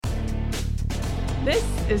This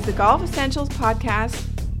is the Golf Essentials Podcast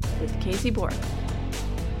with Casey Bork.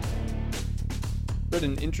 Read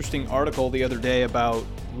an interesting article the other day about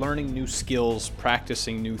learning new skills,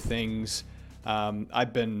 practicing new things.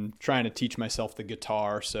 I've been trying to teach myself the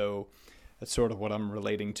guitar, so that's sort of what I'm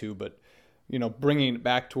relating to. But, bringing it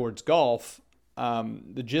back towards golf,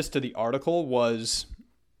 the gist of the article was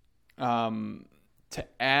to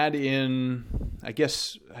add in, I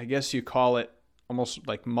guess you call it almost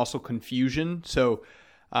like muscle confusion. So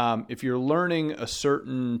if you're learning a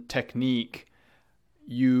certain technique,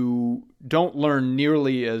 you don't learn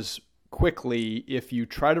nearly as quickly if you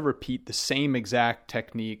try to repeat the same exact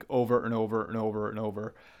technique over and over and over and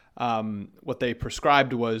over. What they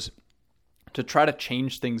prescribed was to try to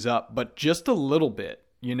change things up, but just a little bit,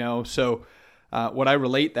 So what I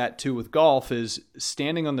relate that to with golf is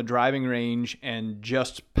standing on the driving range and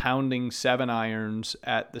just pounding 7 irons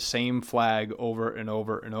at the same flag over and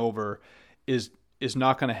over and over is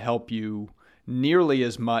not going to help you nearly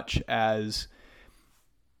as much as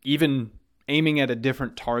even aiming at a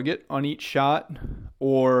different target on each shot,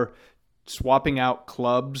 or swapping out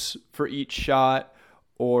clubs for each shot,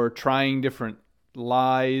 or trying different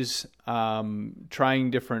lies,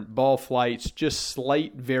 trying different ball flights, just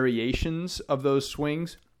slight variations of those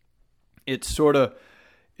swings. It sort of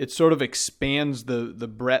expands the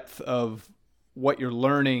breadth of what you're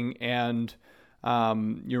learning, and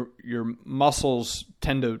your muscles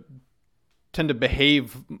tend to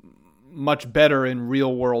behave much better in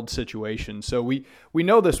real world situations. So we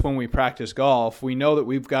know this when we practice golf. We know that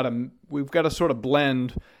we've got to sort of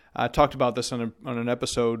blend. I talked about this on an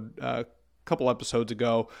episode a couple episodes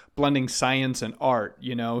ago, blending science and art.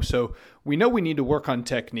 So we know we need to work on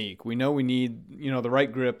technique. We know we need the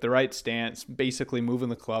right grip, the right stance, basically moving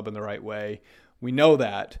the club in the right way. We know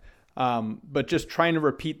that, but just trying to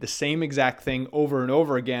repeat the same exact thing over and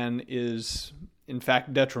over again is in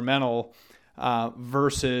fact detrimental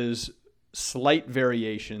versus slight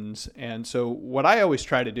variations. And so what I always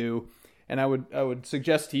try to do, and I would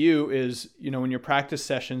suggest to you, is, in your practice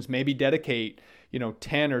sessions, maybe dedicate,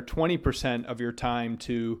 10 or 20% of your time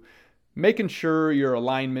to making sure your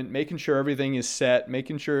alignment, making sure everything is set,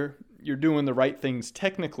 making sure you're doing the right things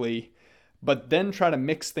technically, but then try to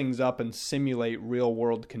mix things up and simulate real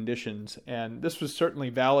world conditions. And this was certainly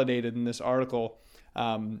validated in this article.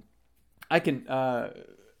 I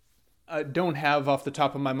don't have off the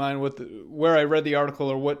top of my mind where I read the article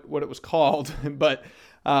or what it was called, but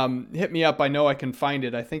hit me up. I know I can find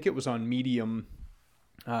it. I think it was on Medium.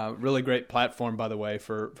 Really great platform, by the way,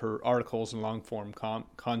 for articles and long form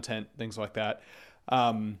content, things like that.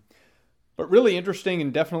 But really interesting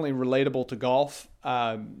and definitely relatable to golf.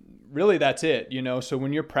 Really, that's it. So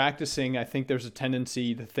when you're practicing, I think there's a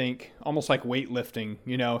tendency to think almost like weightlifting.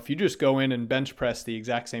 If you just go in and bench press the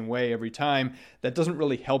exact same way every time, that doesn't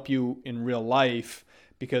really help you in real life,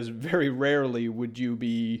 because very rarely would you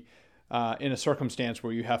be in a circumstance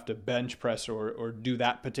where you have to bench press or do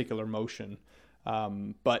that particular motion.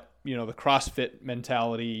 But the CrossFit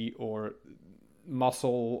mentality or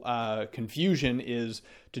muscle confusion is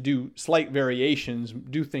to do slight variations,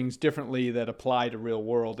 do things differently that apply to real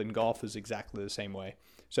world, and golf is exactly the same way.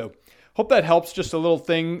 So hope that helps. Just a little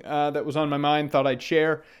thing that was on my mind, thought I'd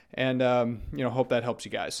share, and hope that helps you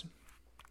guys.